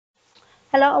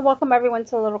Hello and welcome everyone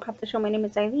to the Little Crafter Show. My name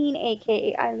is Eileen,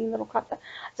 aka Eileen Little Crafter.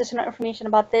 Additional information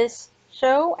about this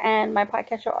show and my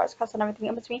podcast show, Arts, Crafts, and everything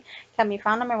in between can be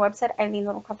found on my website,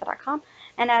 eileenlittlecrafter.com.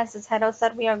 And as the title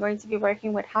said, we are going to be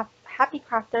working with Happy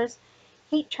Crafters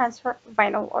Heat Transfer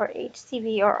Vinyl, or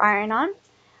HTV, or iron-on.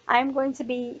 I'm going to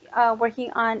be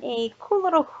working on a cool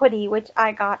little hoodie which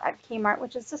I got at Kmart,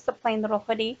 which is just a plain little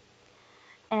hoodie.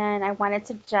 And I wanted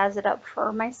to jazz it up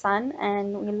for my son,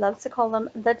 and we love to call him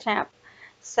the champ.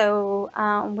 So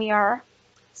we are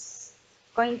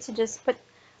going to just put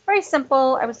very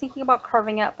simple. I was thinking about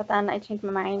carving it, but then I changed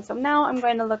my mind. So now I'm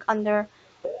going to look under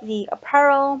the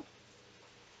apparel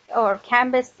or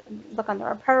canvas, look under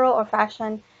apparel or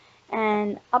fashion.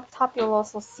 And up top, you'll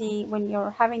also see when you're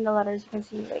having the letters, you can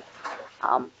see like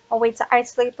a way to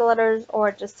isolate the letters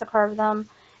or just to carve them.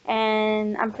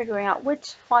 And I'm figuring out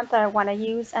which font that I want to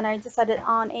use, and I decided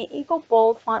on a Eagle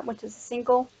Bold font, which is a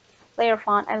single layer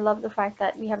font. I love the fact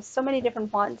that we have so many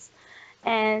different fonts,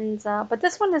 and but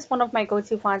this one is one of my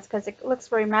go-to fonts because it looks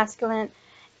very masculine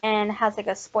and has like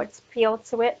a sports feel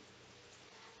to it.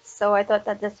 So I thought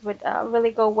that this would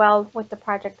really go well with the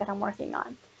project that I'm working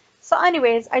on. So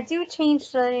anyways, I do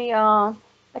change the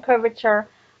curvature.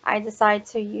 I decide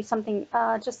to use something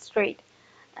just straight.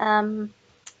 Um,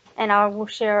 and I will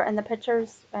share in the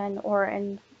pictures and or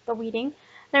in the weeding.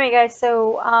 Anyway, guys,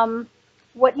 so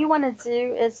what you want to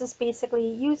do is just basically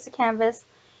use the canvas.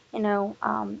 You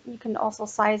can also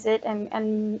size it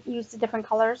and use the different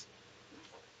colors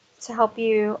to help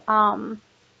you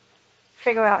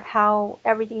figure out how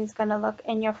everything's going to look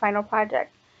in your final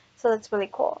project. So that's really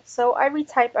cool. So I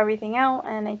retype everything out,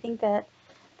 and I think that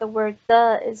the word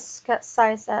 "the" is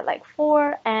sized at like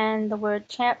 4, and the word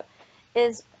 "champ"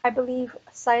 is, I believe,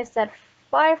 sized at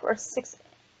 5 or 6.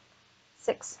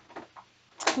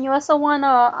 You also want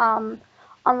to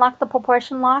unlock the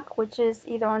proportion lock, which is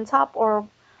either on top or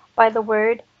by the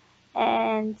word,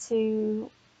 and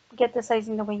to get the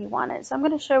sizing the way you want it. So I'm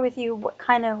going to share with you what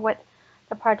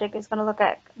the project is going to look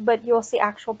like, but you'll see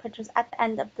actual pictures at the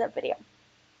end of the video.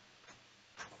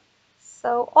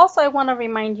 So also I want to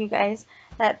remind you guys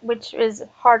that, which is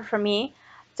hard for me,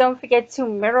 don't forget to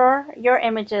mirror your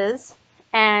images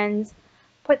and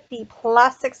put the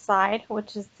plastic side,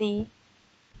 which is the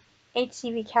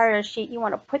HTV carrier sheet, you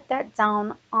want to put that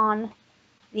down on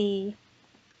the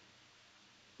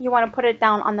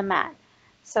mat.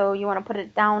 So you want to put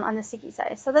it down on the sticky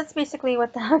side. So that's basically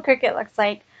what the Cricut looks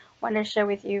like. I want to share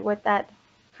with you what that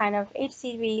kind of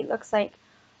HTV looks like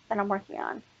that I'm working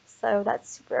on. So that's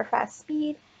super fast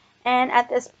speed. And at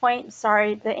this point,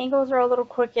 sorry, the angles are a little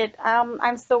crooked. I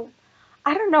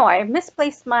don't know, I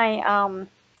misplaced my,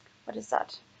 what is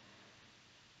that?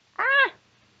 Ah,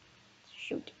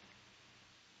 shoot.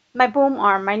 My boom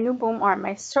arm, my new boom arm,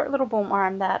 my short little boom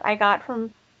arm that I got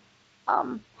from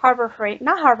Harbor Freight,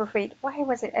 not Harbor Freight. Why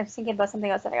was it? I was thinking about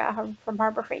something else that I got from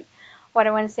Harbor Freight. What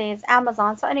I want to say is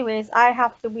Amazon. So anyways, I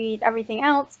have to weed everything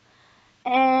else.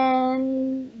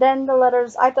 And then the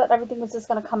letters, I thought everything was just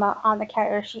going to come out on the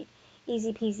carrier sheet.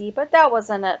 Easy peasy. But that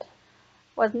wasn't it.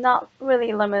 Was not really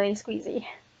lemony squeezy.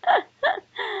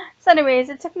 So anyways,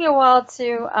 it took me a while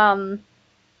to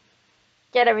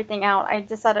get everything out. I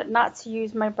decided not to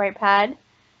use my bright pad.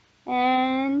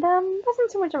 And it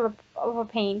wasn't too much of a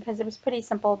pain because it was pretty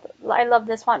simple. I love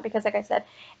this font because, like I said,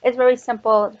 it's very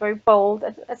simple, it's very bold,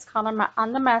 it's kind of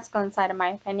on the masculine side in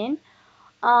my opinion.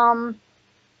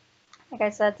 Like I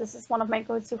said, this is one of my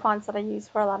go-to fonts that I use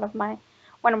for a lot of when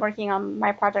I'm working on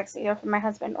my projects, either for my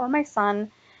husband or my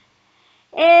son.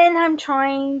 And I'm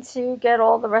trying to get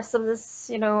all the rest of this,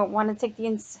 I want to take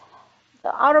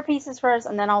the outer pieces first,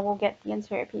 and then I will get the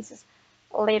interior pieces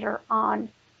later on.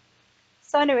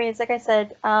 So anyways, like I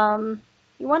said,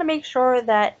 you want to make sure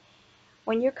that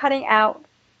when you're cutting out,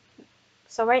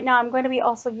 so right now I'm going to be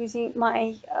also using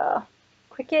my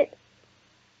Cricut,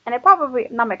 and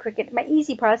not my Cricut, my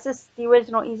Easy Press. This is the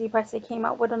original Easy Press. They came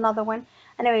out with another one.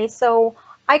 Anyway, so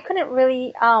I couldn't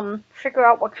really figure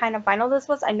out what kind of vinyl this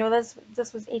was. I know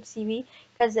this was HTV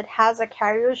because it has a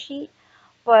carrier sheet,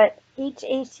 but each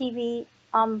HTV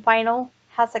vinyl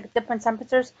has like different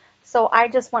temperatures. So I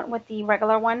just went with the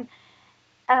regular one.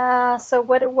 So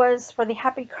what it was for the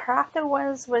Happy Crafter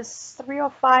was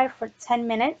 305 for 10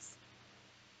 minutes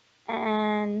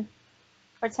and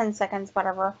or 10 seconds,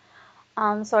 whatever.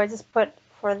 So I just put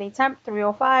for the temp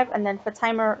 305 and then for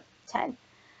timer 10.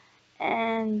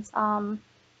 And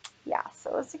yeah,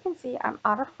 so as you can see, I'm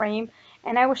out of frame,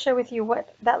 and I will share with you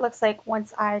what that looks like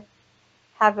once I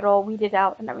have it all weeded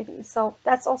out and everything. So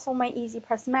that's also my Easy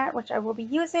Press mat, which I will be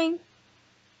using.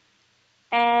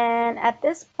 And at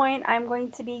this point, I'm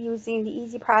going to be using the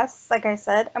Easy Press. Like I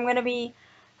said, I'm going to be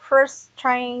first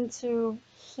trying to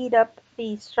heat up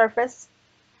the surface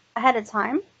ahead of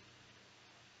time.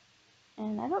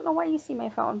 And I don't know why you see my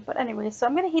phone, but anyway, so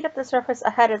I'm going to heat up the surface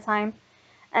ahead of time.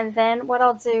 And then what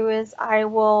I'll do is I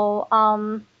will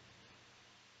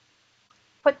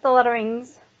put the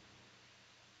letterings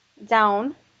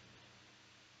down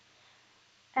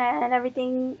and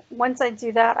everything. Once I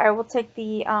do that, I will take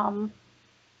the, I'll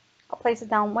place it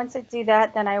down. Once I do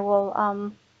that, then I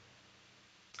will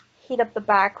heat up the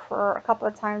back for a couple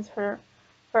of times for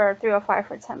 305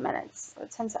 for 10 minutes or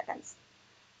 10 seconds.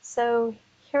 So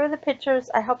here are the pictures.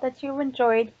 I hope that you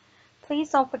enjoyed.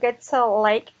 Please don't forget to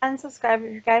like and subscribe.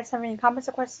 If you guys have any comments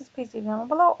or questions, please leave them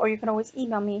below, or you can always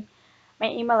email me. My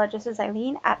email address is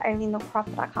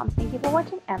eileen@eileenthecraft.com. Thank you for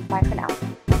watching, and bye for now.